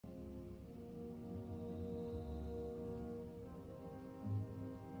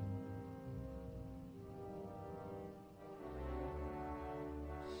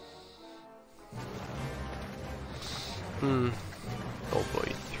Oh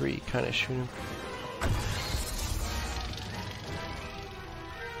boy, 3 kind of shooting.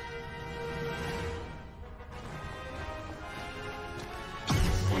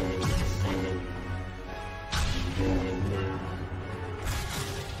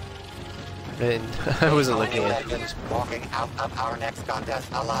 And I wasn't looking at it. Walking out of our next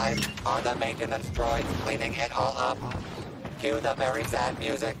contest alive are the maintenance droids cleaning it all up. Cue the very sad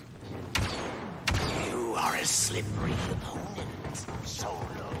music. You are a slippery opponent, Solo.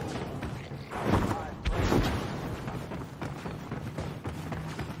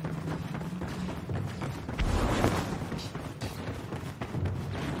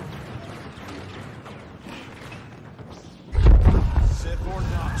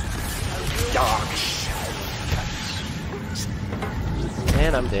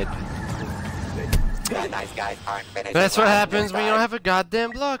 And I'm dead. The nice guys aren't finished. That's what happens when you don't have a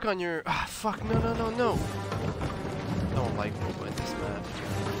goddamn block on your. Ah, fuck! No! I don't like Boba in this map.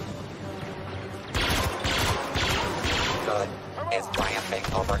 Good is triumphing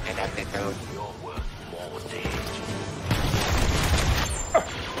over ineptitude.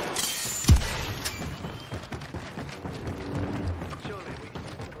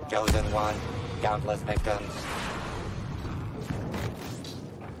 Chosen one, countless victims.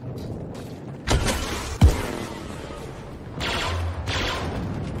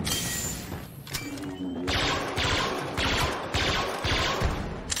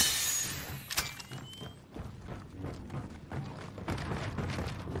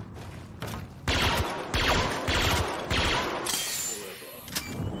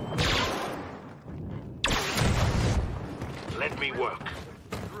 Let me work.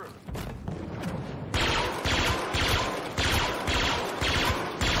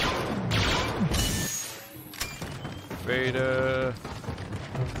 Vader.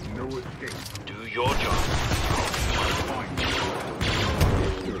 No escape. Do your job.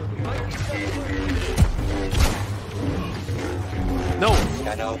 No.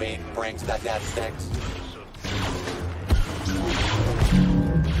 Kenobi brings the death sticks.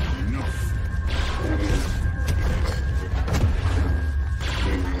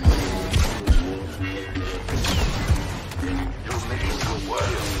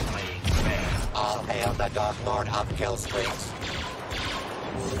 All hail the Dark Lord of kill streaks.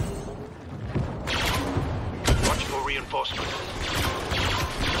 Watch for reinforcements.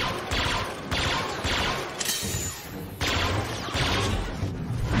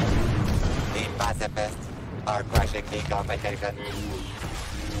 The pacifists are crushing the competition.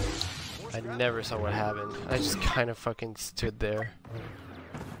 I never saw what happened. I just kind of fucking stood there.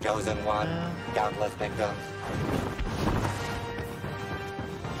 Chosen one, countless victims.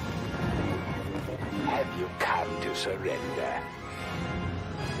 Have you come to surrender?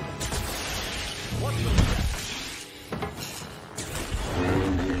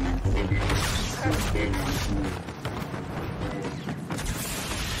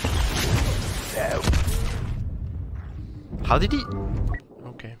 How did he?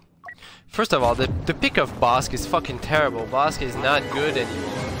 Okay. First of all, the pick of Bosk is fucking terrible. Bosk is not good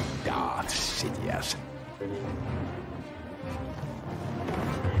anymore. Darth Sidious.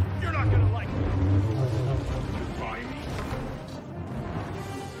 You're not gonna like it.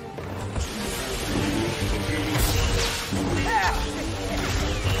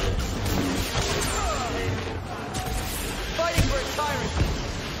 Fighting for its tyrant.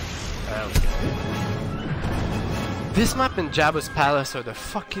 This map and Jabba's Palace are the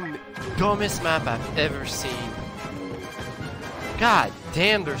fucking dumbest map I've ever seen. God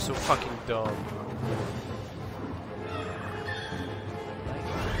damn, they're so fucking dumb.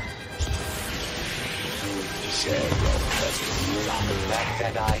 That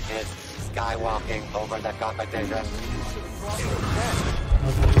Jedi is skywalking over the competition.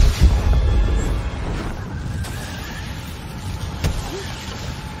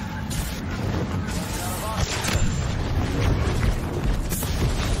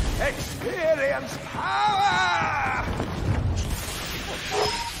 Experience power!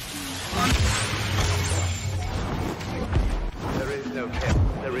 There is no hell,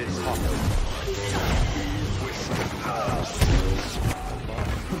 there is hollow. Whisper power.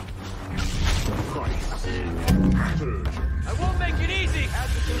 I won't make it easy. Had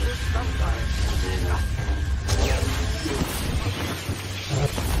to do this sometime.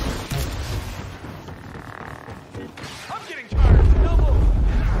 I'm getting tired. No more.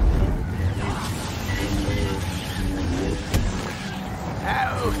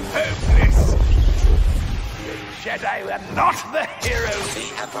 How hopeless! The Jedi were not the heroes! The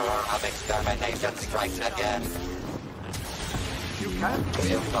Emperor of Extermination strikes again. You can't.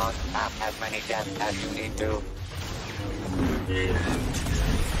 You caused half as many deaths as you need to. How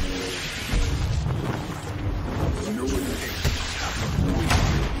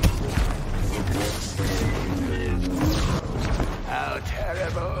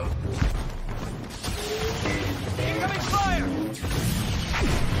terrible. Incoming fire!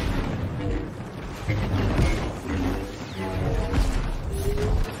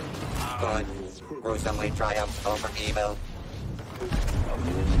 Good. Gruesomely triumphed over evil.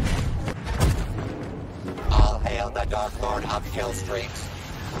 All hail the Dark Lord of Kill Streaks.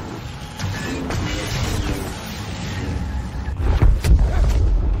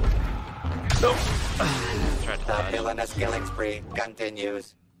 The villainous killing spree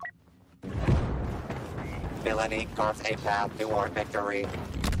continues. Villainy carves a path toward victory.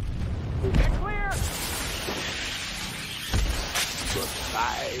 Get clear!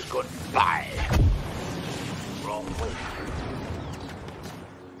 Goodbye, goodbye. Wrong way.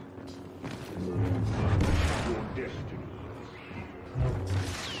 Your destiny.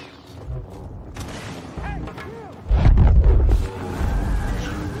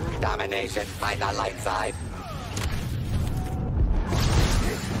 Domination by the light side.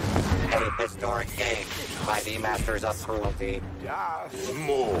 A historic game by the masters of cruelty. Darth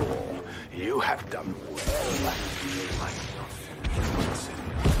Maul, you have done well.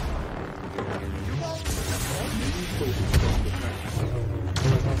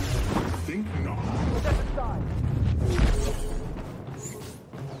 Think not.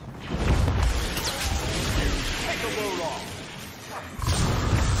 Take a roll off.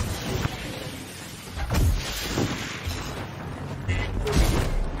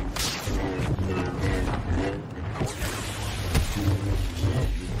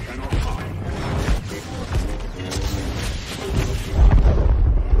 Cannot hide.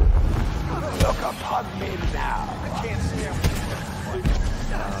 Look upon me now. I can't stand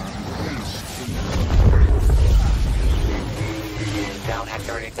Down and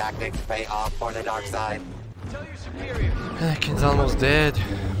dirty tactics pay off for the dark side. Tell your superior. Anakin's almost dead.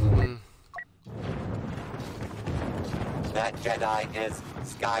 That Jedi is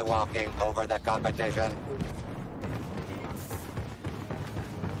skywalking over the competition.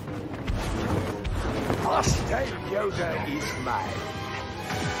 Hostile Yoda is mine.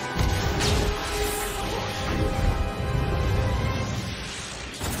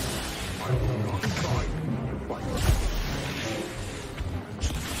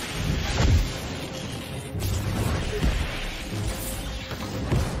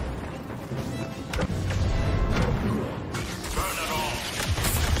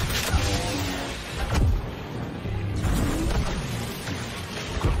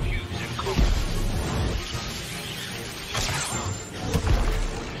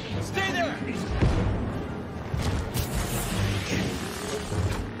 Stay there!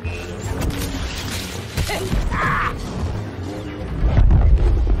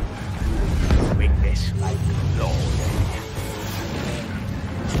 Witness my glory.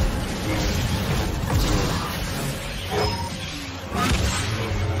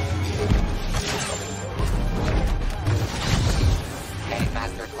 A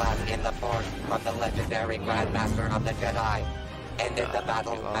masterclass in the Force from the legendary Grandmaster of the Jedi. Ended the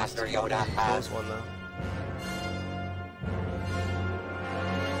battle Master Yoda has. Close one though.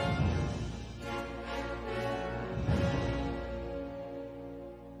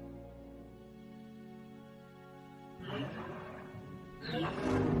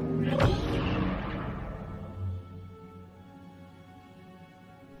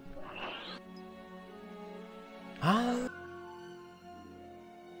 Ah.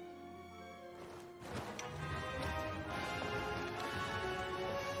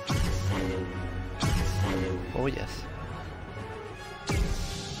 Oh yes.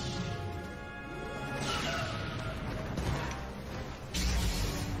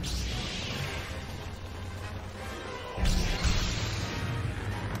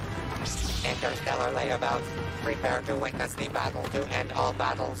 Interstellar layabouts. Prepare to witness the battle to end all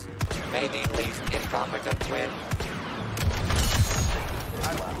battles. May the least incompetent win.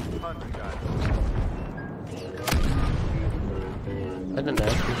 I don't know.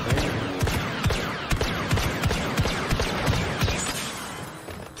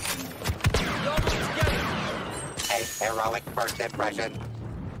 A heroic first impression.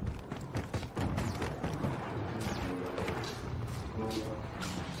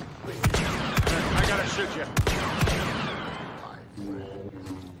 I gotta shoot you.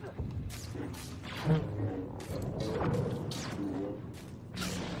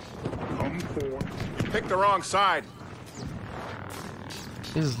 Come forth. Picked the wrong side.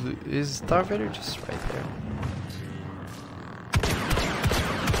 Is Darth Vader just right there?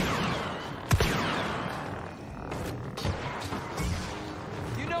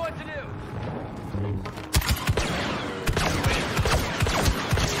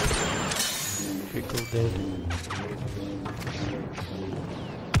 dude.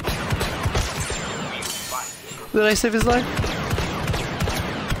 Did I save his life?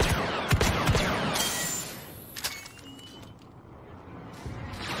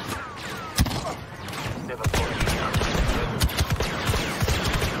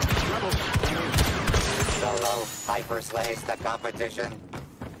 Solo hyper slays the competition.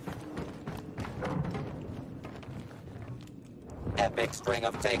 Epic string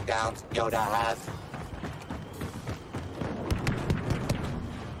of takedowns Yoda has.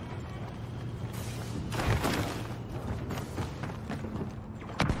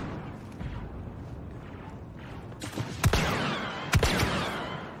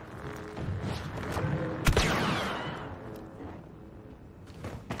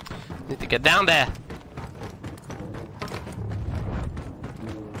 Need to get down there.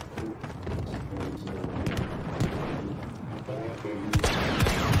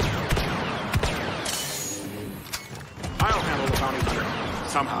 I'll handle the bounty hunter.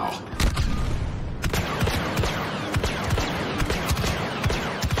 Somehow.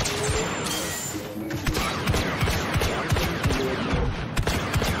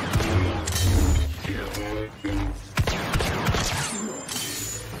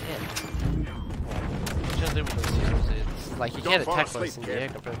 It's like you can't fall attack asleep, us in the kid. air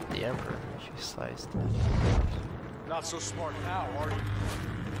compared to the Emperor. She sliced. Not so smart now, are you?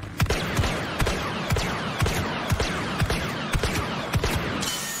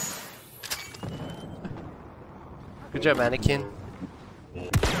 Good job, Anakin.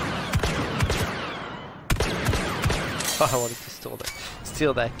 Oh, I wanted to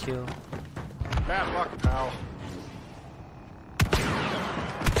steal that kill. Bad luck, pal.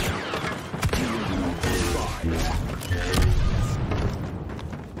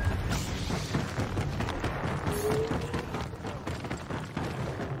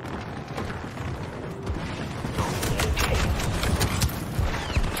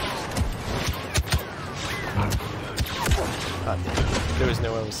 God damn. There was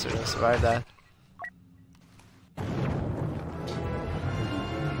no way I was gonna survive that.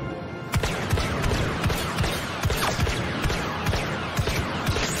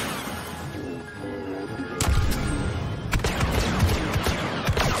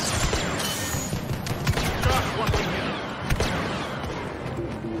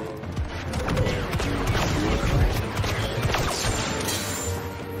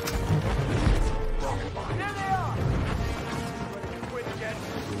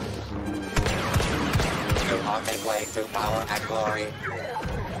 On their way to power and glory.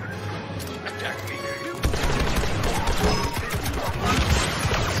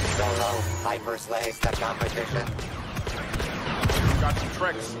 Solo hyper slays the competition. Got some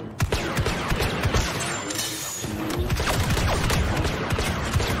tricks.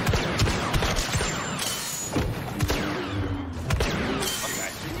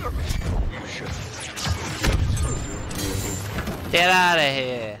 Get out of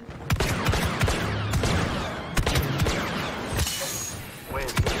here!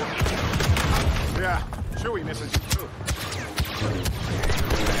 Yeah, Chewie misses.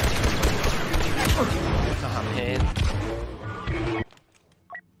 Oh man.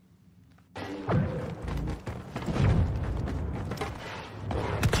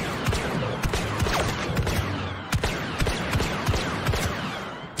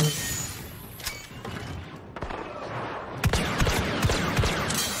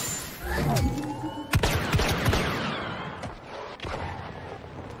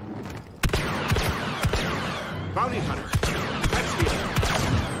 Bounty hunter. Let's heal.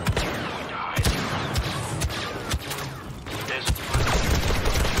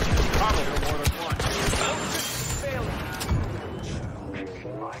 Probably more than one.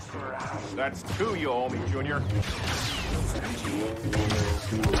 That's two you owe me, Junior.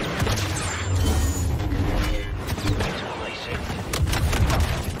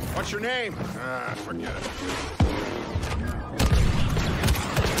 What's your name? Forget it.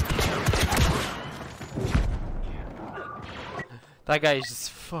 That guy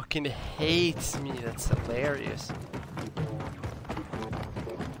just fucking hates me. That's hilarious.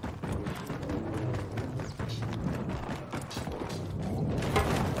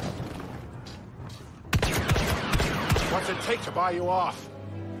 What's it take to buy you off?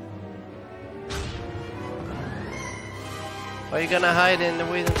 Why are you gonna hide and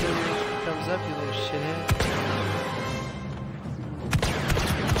wait until he comes up, you little shithead?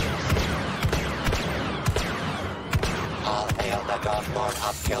 All hail the Dark Lord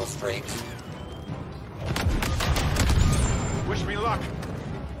of kill streaks. Wish me luck.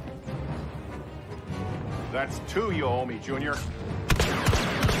 That's two you owe me, Junior.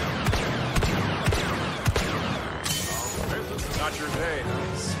 Not your day,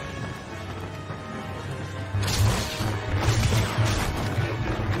 huh?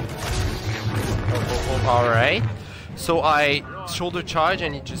 Alright. So I shoulder charge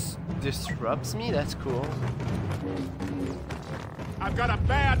and he just disrupts me? That's cool. I've got a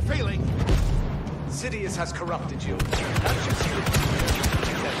bad feeling. Sidious has corrupted you. Not just you.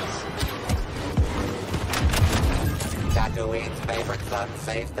 Tatooine's favorite son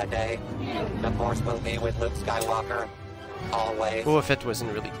saves the day. The Force will be with Luke Skywalker. Always. Boba Fett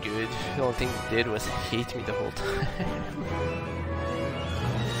wasn't really good. The only thing he did was hate me the whole time.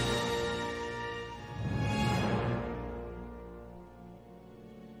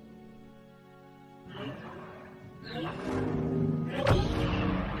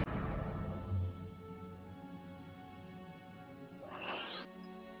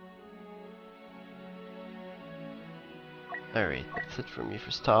 Alright, that's it for me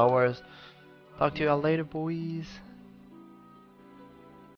for Star Wars. Talk to you all later, boys.